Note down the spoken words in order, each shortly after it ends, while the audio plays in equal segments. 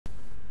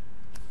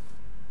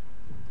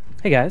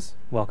Hey guys,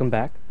 welcome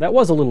back. That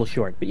was a little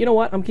short, but you know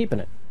what? I'm keeping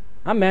it.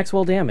 I'm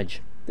Maxwell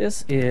Damage.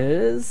 This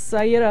is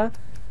Saira.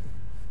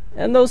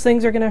 And those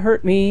things are gonna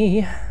hurt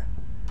me.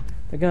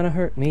 They're gonna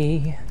hurt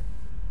me.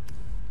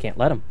 Can't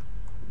let them.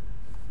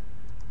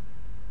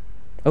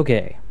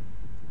 Okay.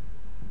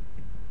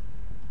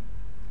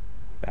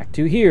 Back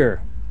to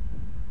here.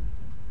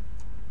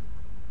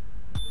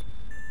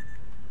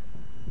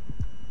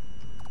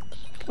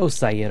 Oh,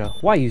 Saira,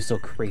 why are you so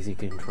crazy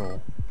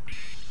control?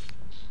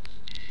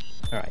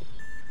 Alright.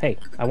 Hey,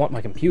 I want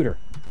my computer.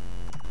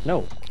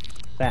 No.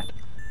 That.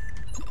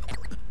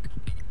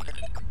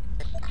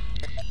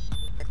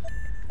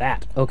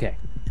 That. Okay.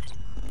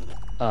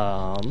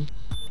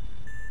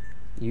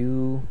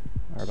 You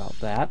are about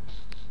that.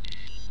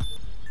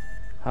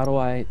 How do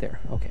I... There.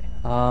 Okay.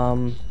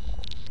 No.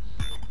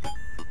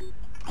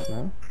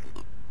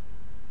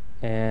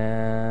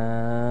 And...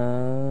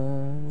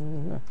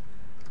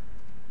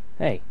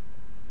 Hey.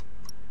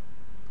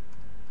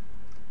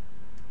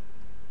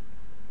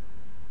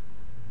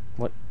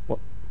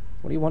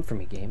 What do you want from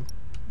me, game?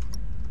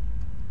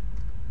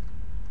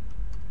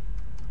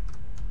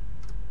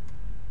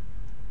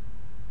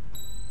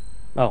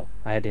 Oh,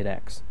 I did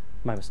X.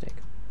 My mistake.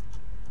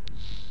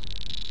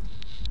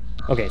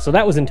 Okay, so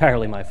that was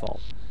entirely my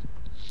fault.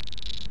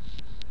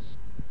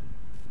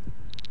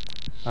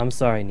 I'm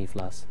sorry,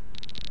 Niflas.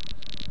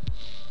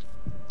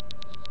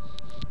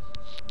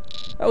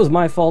 That was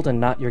my fault and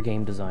not your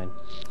game design.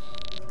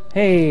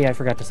 Hey, I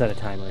forgot to set a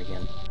timer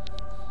again.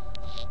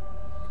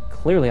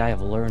 Clearly I have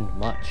learned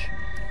much.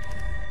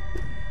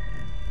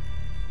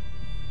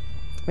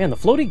 Man, the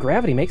floaty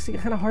gravity makes it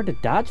kind of hard to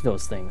dodge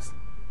those things.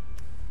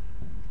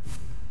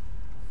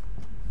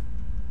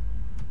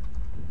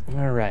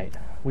 Alright,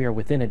 we are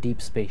within a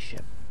deep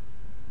spaceship.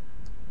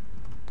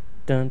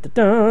 Dun dun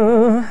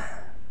dun!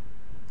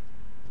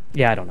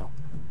 Yeah, I don't know.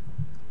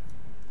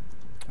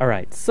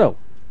 Alright, so,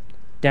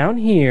 down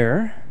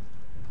here,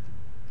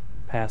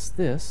 past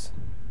this...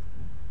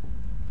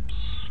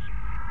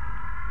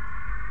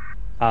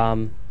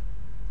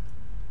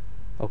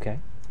 Okay.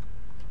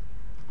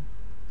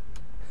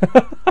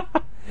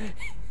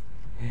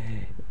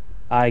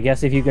 I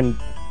guess if you can...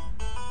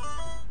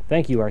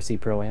 Thank you, RC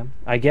Pro-Am.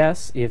 I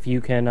guess if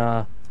you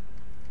can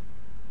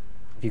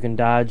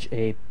dodge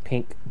a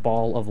pink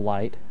ball of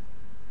light,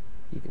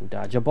 you can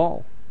dodge a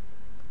ball.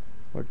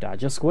 Or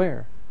dodge a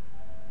square.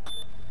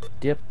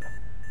 Dip.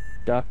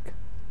 Duck.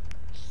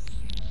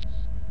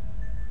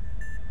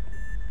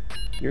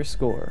 Your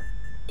score.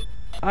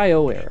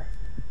 I.O. error.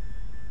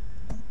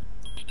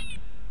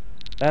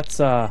 That's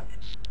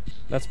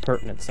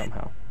pertinent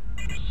somehow.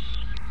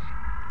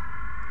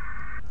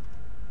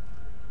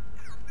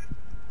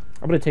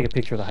 I'm going to take a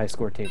picture of the high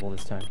score table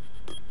this time.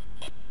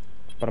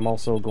 But I'm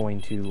also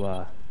going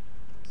to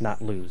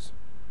not lose.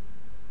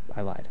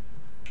 I lied.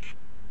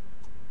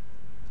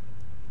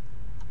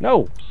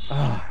 No!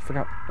 Ah, I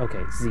forgot.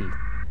 Okay, Z.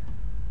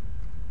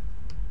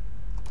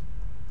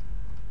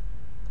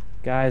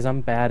 Guys,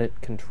 I'm bad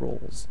at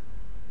controls.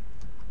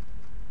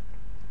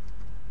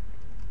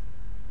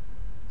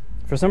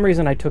 For some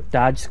reason, I took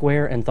dodge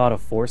square and thought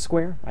of four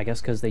square. I guess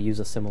because they use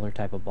a similar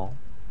type of ball.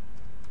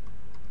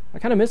 I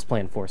kind of miss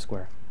playing four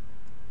square.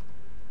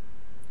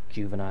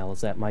 Juvenile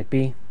as that might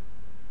be.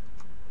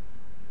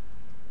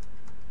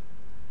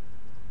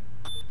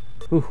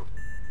 Whew.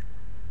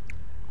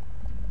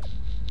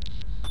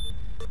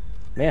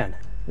 Man,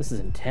 this is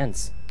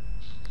intense.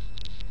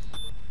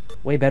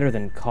 Way better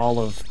than Call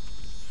of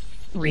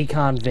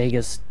Recon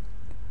Vegas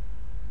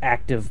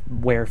Active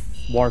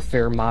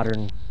Warfare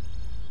Modern.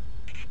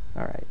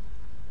 Alright.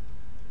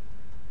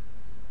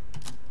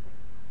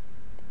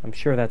 I'm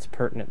sure that's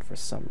pertinent for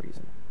some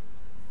reason.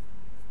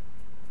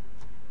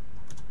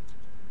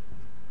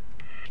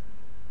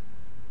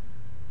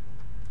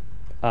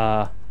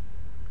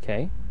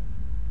 Okay.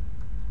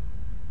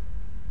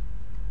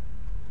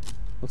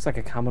 Looks like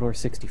a Commodore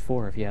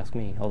 64 if you ask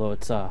me, although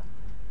it's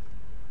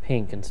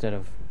pink instead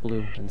of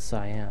blue and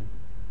cyan.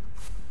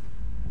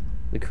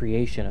 The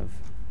creation of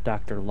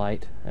Dr.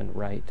 Light and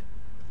Wright.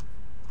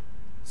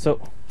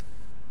 So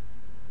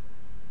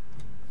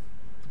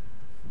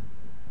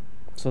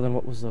then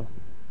what was the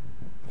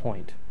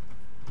point?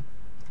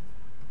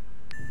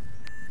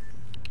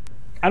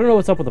 I don't know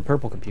what's up with the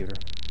purple computer.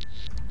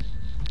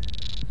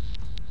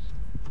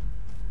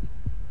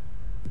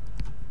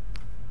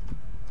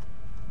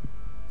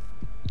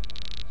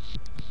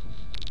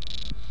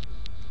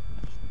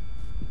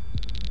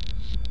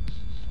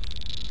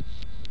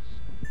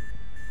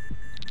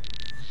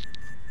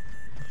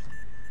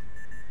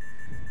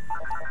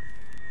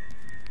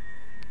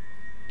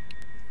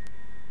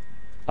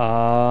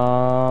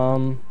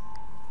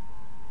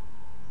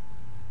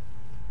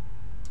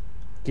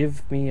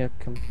 Give me a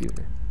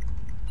computer.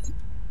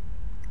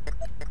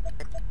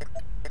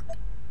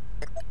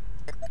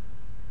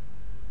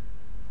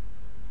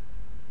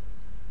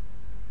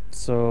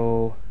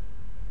 So,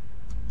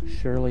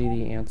 surely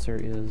the answer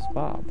is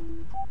Bob.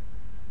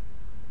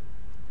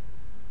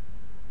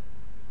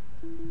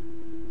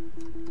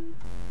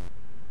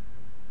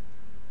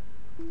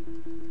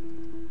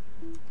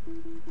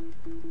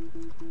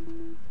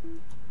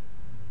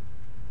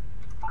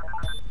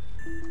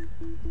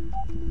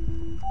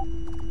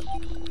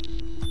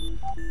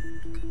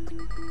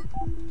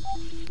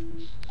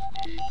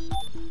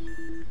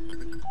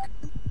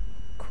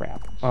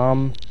 crap.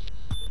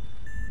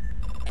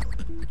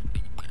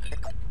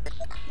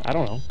 I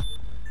don't know.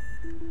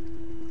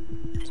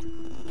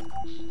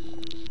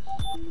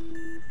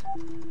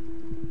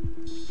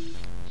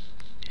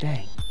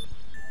 Dang.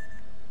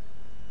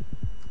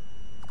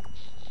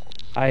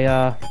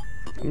 I'm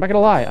not gonna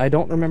lie, I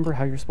don't remember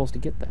how you're supposed to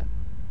get that.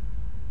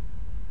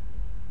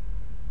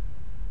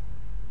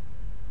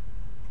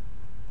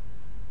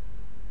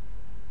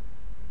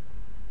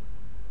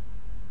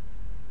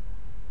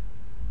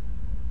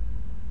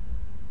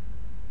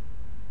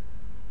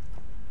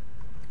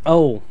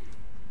 Oh.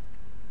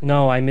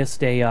 No, I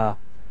missed a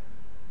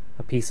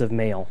piece of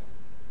mail.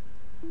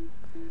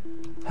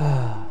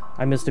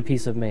 I missed a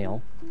piece of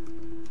mail.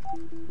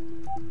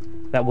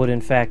 That would,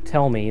 in fact,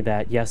 tell me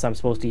that, yes, I'm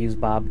supposed to use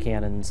Bob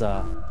Cannon's,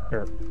 I'm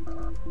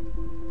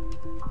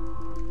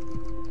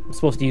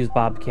supposed to use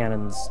Bob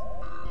Cannon's...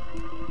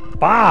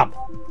 Bob!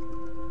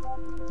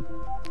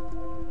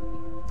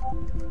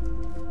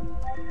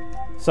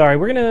 Sorry,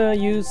 we're gonna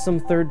use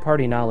some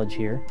third-party knowledge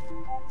here.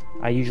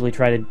 I usually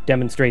try to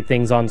demonstrate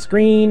things on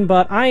screen,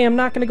 but I am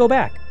not gonna go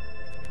back.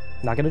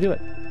 Not gonna do it.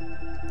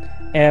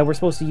 And we're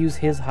supposed to use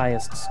his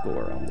highest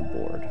score on the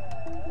board.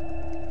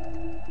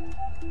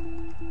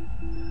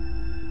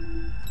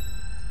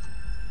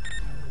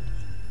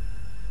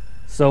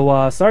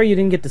 So, sorry you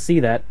didn't get to see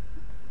that.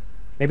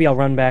 Maybe I'll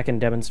run back and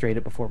demonstrate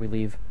it before we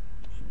leave.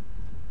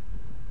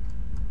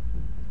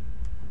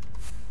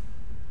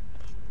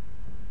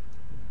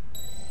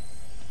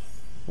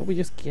 What'd we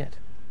just get?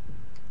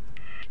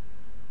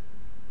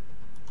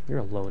 You're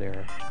a load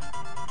error.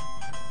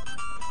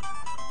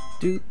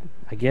 Dude,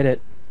 I get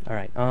it.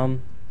 Alright,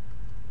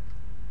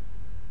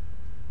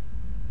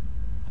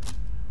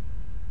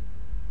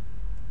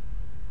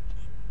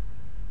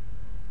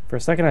 for a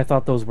second I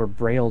thought those were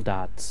braille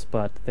dots,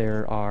 but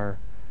there are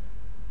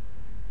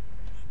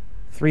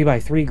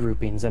 3x3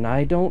 groupings, and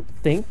I don't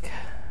think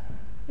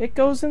it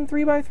goes in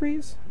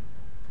 3x3s.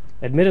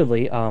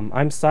 Admittedly,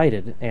 I'm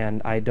sighted,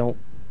 and I don't...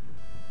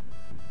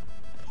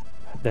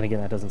 Then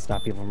again, that doesn't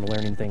stop people from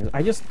learning things.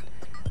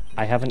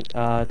 I haven't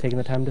taken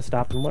the time to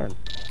stop and learn.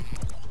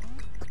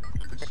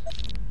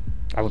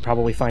 I would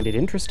probably find it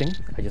interesting,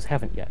 I just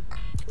haven't yet.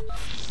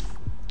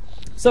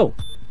 So.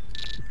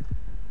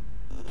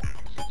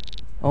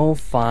 Oh,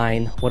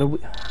 fine. What do we...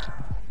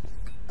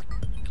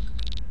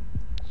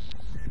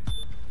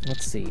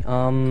 Let's see,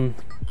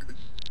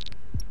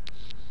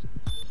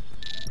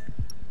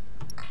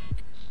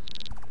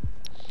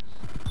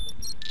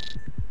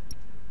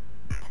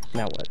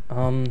 Now what?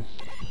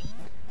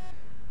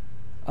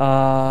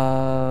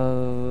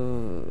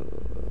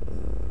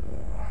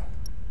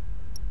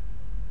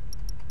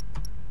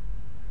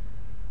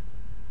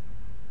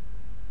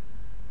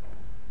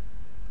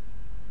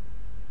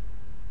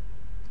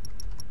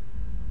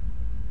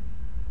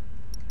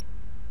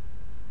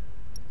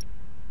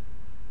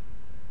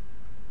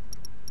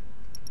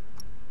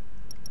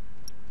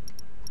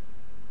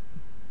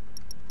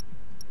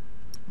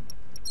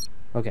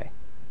 Okay.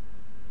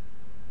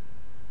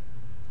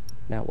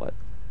 Now what?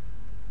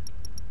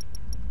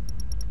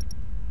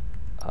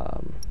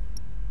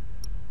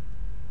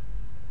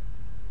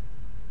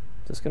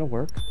 Is this gonna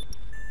work?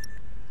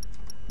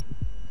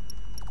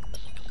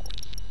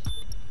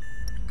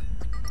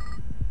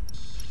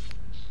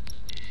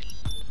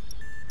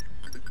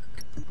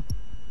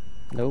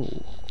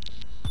 No.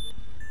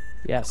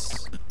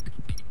 Yes.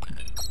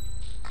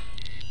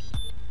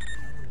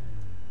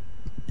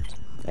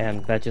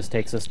 And that just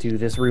takes us to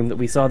this room that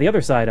we saw the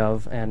other side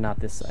of, and not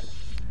this side.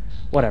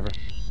 Whatever.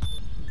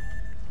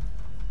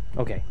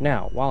 Okay,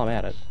 now, while I'm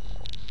at it,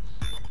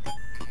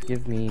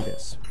 give me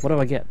this. What do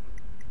I get?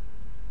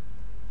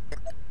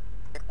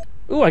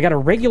 Ooh, I got a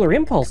regular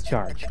impulse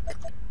charge.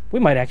 We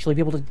might actually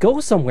be able to go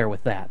somewhere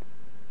with that.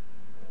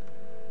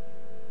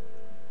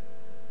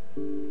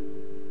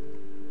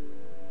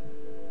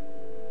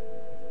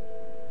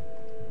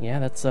 Yeah,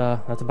 that's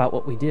about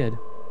what we did.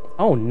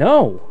 Oh,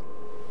 no!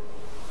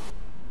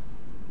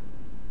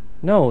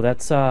 No,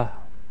 that's, when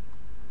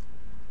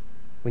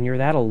you're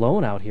that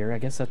alone out here, I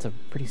guess that's a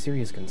pretty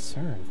serious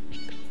concern.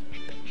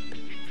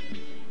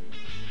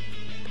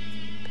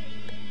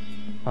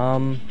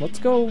 Let's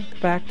go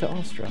back to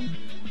Austria.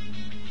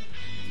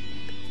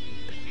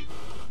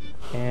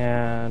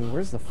 And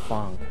where's the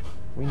funk?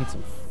 We need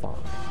some funk.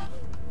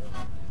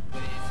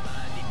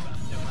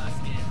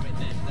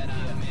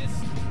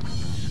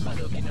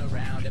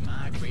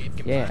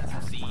 Yeah.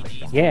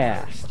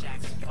 Yeah.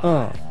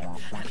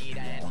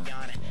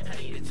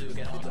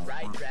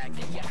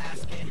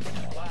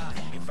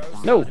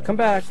 No, come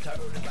back.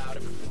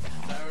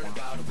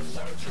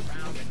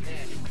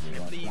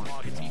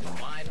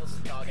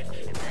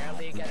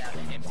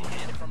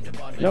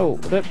 No,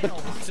 but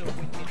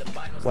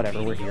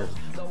whatever, we're here.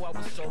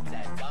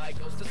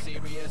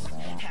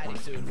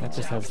 That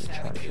just has the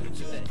charge.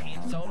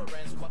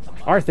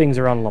 Our things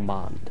are on Le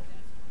Monde.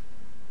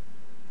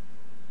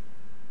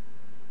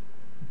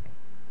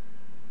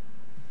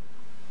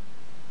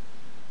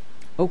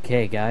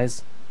 Okay,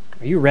 guys.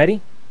 Are you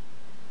ready?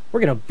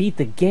 We're gonna beat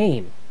the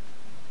game.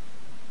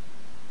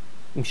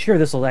 I'm sure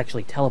this will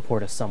actually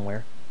teleport us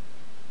somewhere.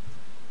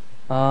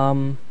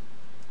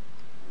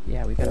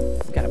 Yeah, we got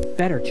a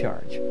better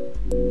charge.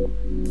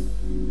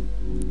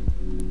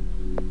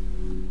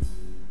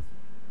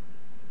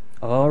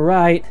 All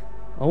right.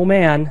 Oh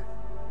man.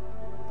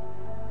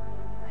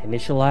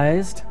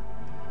 Initialized.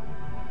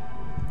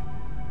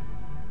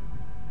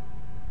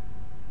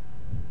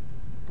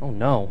 Oh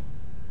no.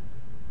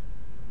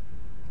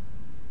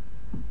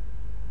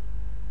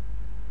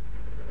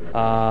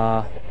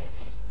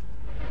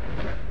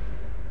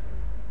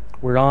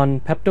 We're on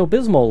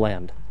Pepto-Bismol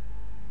land.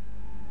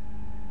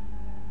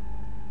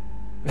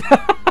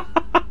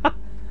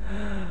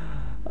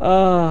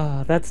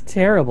 That's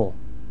terrible.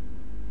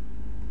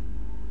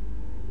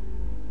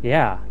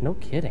 Yeah, no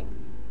kidding.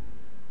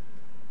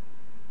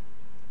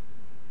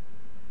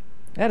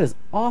 That is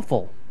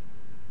awful.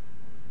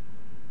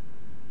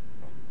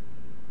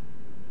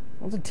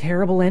 That was a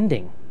terrible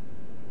ending.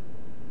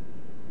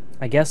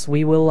 I guess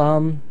we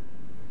will,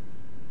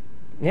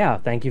 yeah,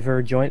 thank you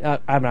for joining.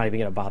 I'm not even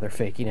gonna bother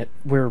faking it.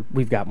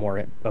 We've got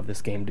more of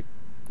this game to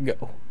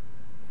go.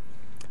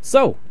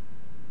 So,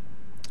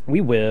 we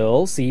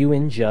will see you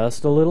in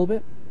just a little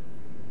bit.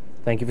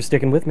 Thank you for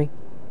sticking with me.